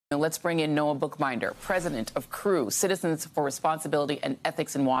Let's bring in Noah Bookbinder, president of CREW, Citizens for Responsibility and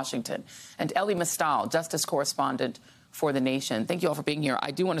Ethics in Washington, and Elie Mystal, justice correspondent for The Nation. Thank you all for being here.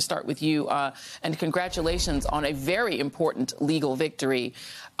 I do want to start with you, and congratulations on a very important legal victory.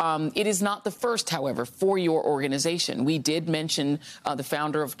 It is not the first, however, for your organization. We did mention the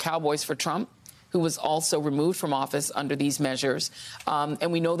founder of Cowboys for Trump, who was also removed from office under these measures.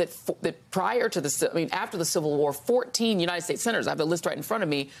 And we know that, prior to after the Civil War, 14 United States senators, I have the list right in front of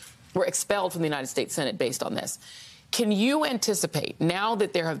me, were expelled from the United States Senate based on this. Can you anticipate, now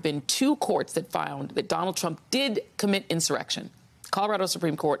that there have been two courts that found that Donald Trump did commit insurrection, Colorado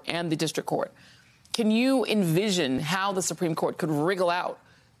Supreme Court and the District Court, can you envision how the Supreme Court could wriggle out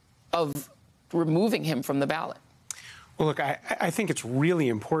of removing him from the ballot? Well, look, I think it's really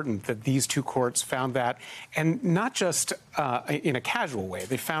important that these two courts found that, and not just in a casual way.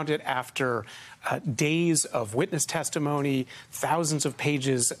 They found it after days of witness testimony, thousands of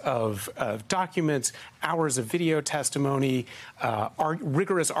pages of documents, hours of video testimony,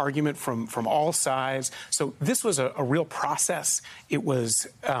 rigorous argument from all sides. So this was a real process. It was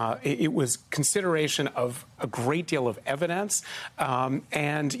consideration of a great deal of evidence,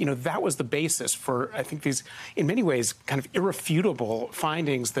 and that was the basis for, I think, these, in many ways, kind of irrefutable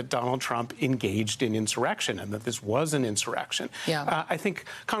findings that Donald Trump engaged in insurrection and that this was an insurrection. Yeah. I think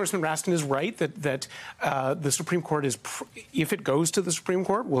Congressman Raskin is right that the Supreme Court is, if it goes to the Supreme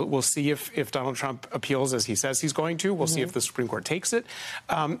Court, we'll see if Donald Trump appeals as he says he's going to. We'll see if the Supreme Court takes it.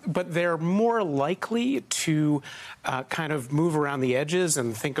 But they're more likely to kind of move around the edges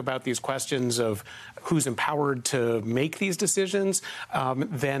and think about these questions of who's empowered to make these decisions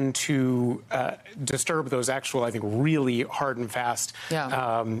than to disturb those actual, I think, really hard and fast,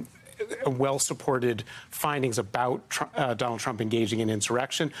 well-supported findings about Donald Trump engaging in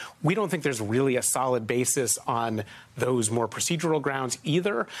insurrection. We don't think there's really a solid basis on those more procedural grounds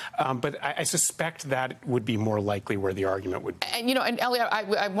either, but I suspect that would be more likely where the argument would be. And, and Elie,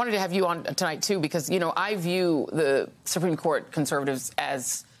 I wanted to have you on tonight, too, because, I view the Supreme Court conservatives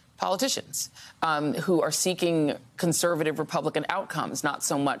as politicians who are seeking conservative Republican outcomes, not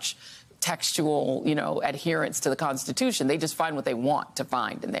so much textual, adherence to the Constitution. They just find what they want to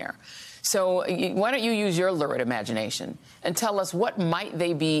find in there. So why don't you use your lurid imagination and tell us what might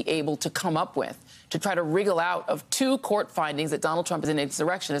they be able to come up with to try to wriggle out of two court findings that Donald Trump is an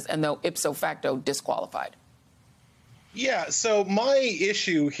insurrectionist and, though ipso facto, disqualified? Yeah, so my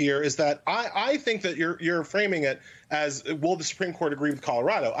issue here is that I think that you're framing it as, will the Supreme Court agree with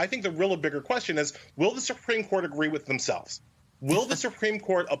Colorado? I think the real bigger question is, will the Supreme Court agree with themselves? Will the Supreme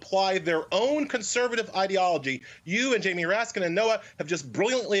Court apply their own conservative ideology? You and Jamie Raskin and Noah have just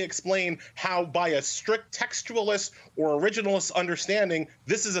brilliantly explained how, by a strict textualist or originalist understanding,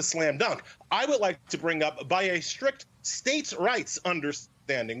 this is a slam dunk. I would like to bring up, by a strict states' rights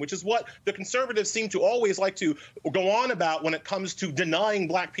understanding, which is what the conservatives seem to always like to go on about when it comes to denying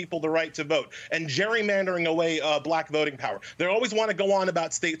black people the right to vote and gerrymandering away black voting power. They always want to go on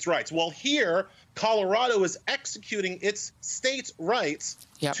about states' rights. Well, here, Colorado is executing its states' rights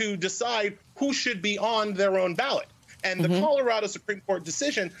to decide who should be on their own ballot. And the Colorado Supreme Court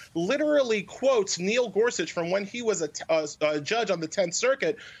decision literally quotes Neil Gorsuch from when he was a judge on the 10th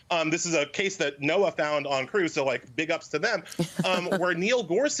Circuit. This is a case that Noah found on CREW, so big ups to them, where Neil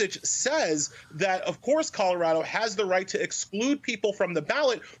Gorsuch says that, of course, Colorado has the right to exclude people from the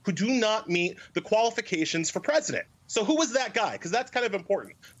ballot who do not meet the qualifications for president. So who was that guy? Because that's kind of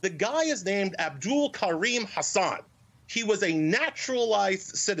important. The guy is named Abdul Karim Hassan. He was a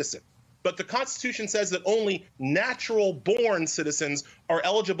naturalized citizen. But the Constitution says that only natural-born citizens are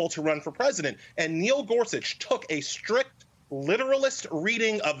eligible to run for president. And Neil Gorsuch took a strict literalist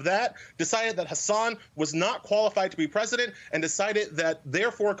reading of that, decided that Hassan was not qualified to be president, and decided that,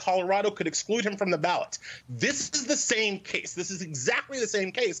 therefore, Colorado could exclude him from the ballot. This is the same case. This is exactly the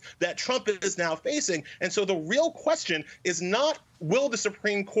same case that Trump is now facing. And so the real question is not, will the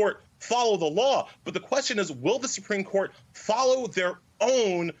Supreme Court follow the law? But the question is, will the Supreme Court follow their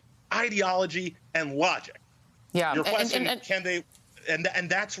own ideology and logic? Yeah. Your question, can they? And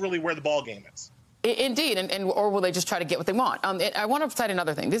that's really where the ball game is. Indeed, or will they just try to get what they want? I want to cite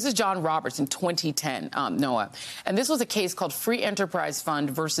another thing. This is John Roberts in 2010, Noah. And this was a case called Free Enterprise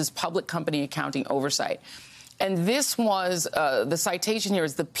Fund versus Public Company Accounting Oversight. And this was, the citation here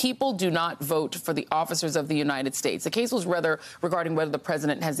is, the people do not vote for the officers of the United States. The case was rather regarding whether the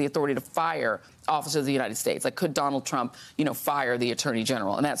president has the authority to fire officers of the United States. Like, could Donald Trump, fire the attorney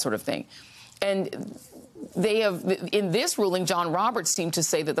general and that sort of thing. And they have, in this ruling, John Roberts seemed to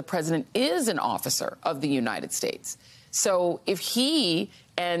say that the president is an officer of the United States. So if he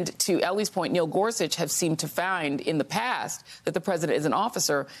And to Elie's point, Neil Gorsuch have seemed to find in the past that the president is an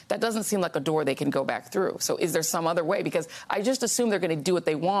officer. That doesn't seem like a door they can go back through. So is there some other way? Because I just assume they're going to do what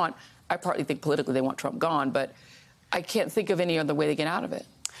they want. I partly think politically they want Trump gone, but I can't think of any other way to get out of it.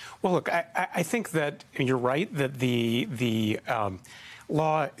 Well, look, I think that you're right that the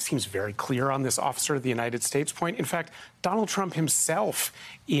law seems very clear on this officer of the United States point. In fact, Donald Trump himself,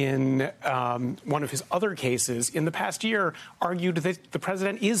 in one of his other cases in the past year, argued that the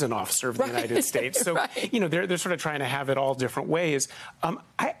president is an officer of the United States. So, right. you know, they're sort of trying to have it all different ways.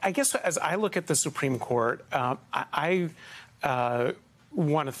 I guess as I look at the Supreme Court, I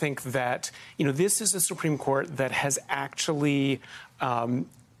want to think that, you know, this is a Supreme Court that has actually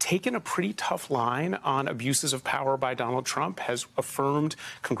taken a pretty tough line on abuses of power by Donald Trump, has affirmed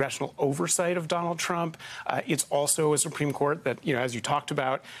congressional oversight of Donald Trump. It's also a Supreme Court that, you know, as you talked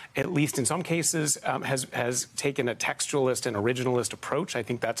about, at least in some cases, has taken a textualist and originalist approach. I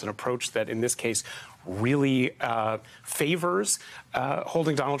think that's an approach that, in this case, really favors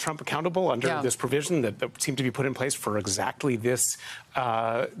holding Donald Trump accountable under this provision that seemed to be put in place for exactly this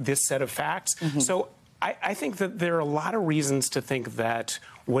this set of facts. So I think that there are a lot of reasons to think that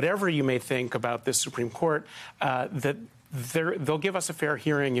whatever you may think about this Supreme Court, that they'll give us a fair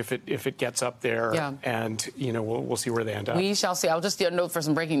hearing if it gets up there, and you know we'll see where they end up. We shall see. I'll just note for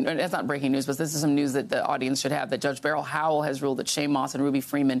some breaking. It's not breaking news, but this is some news that the audience should have. That Judge Beryl Howell has ruled that Shane Moss and Ruby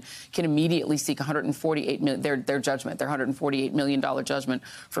Freeman can immediately seek $148 million, their judgment, their $148 million judgment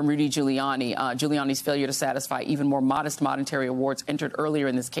from Rudy Giuliani. Giuliani's failure to satisfy even more modest monetary awards entered earlier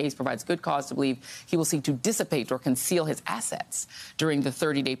in this case provides good cause to believe he will seek to dissipate or conceal his assets during the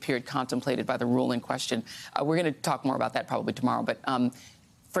 30-day period contemplated by the rule in question. We're going to talk more about that probably tomorrow. But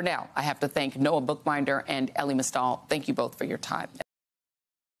for now, I have to thank Noah Bookbinder and Elie Mystal. Thank you both for your time.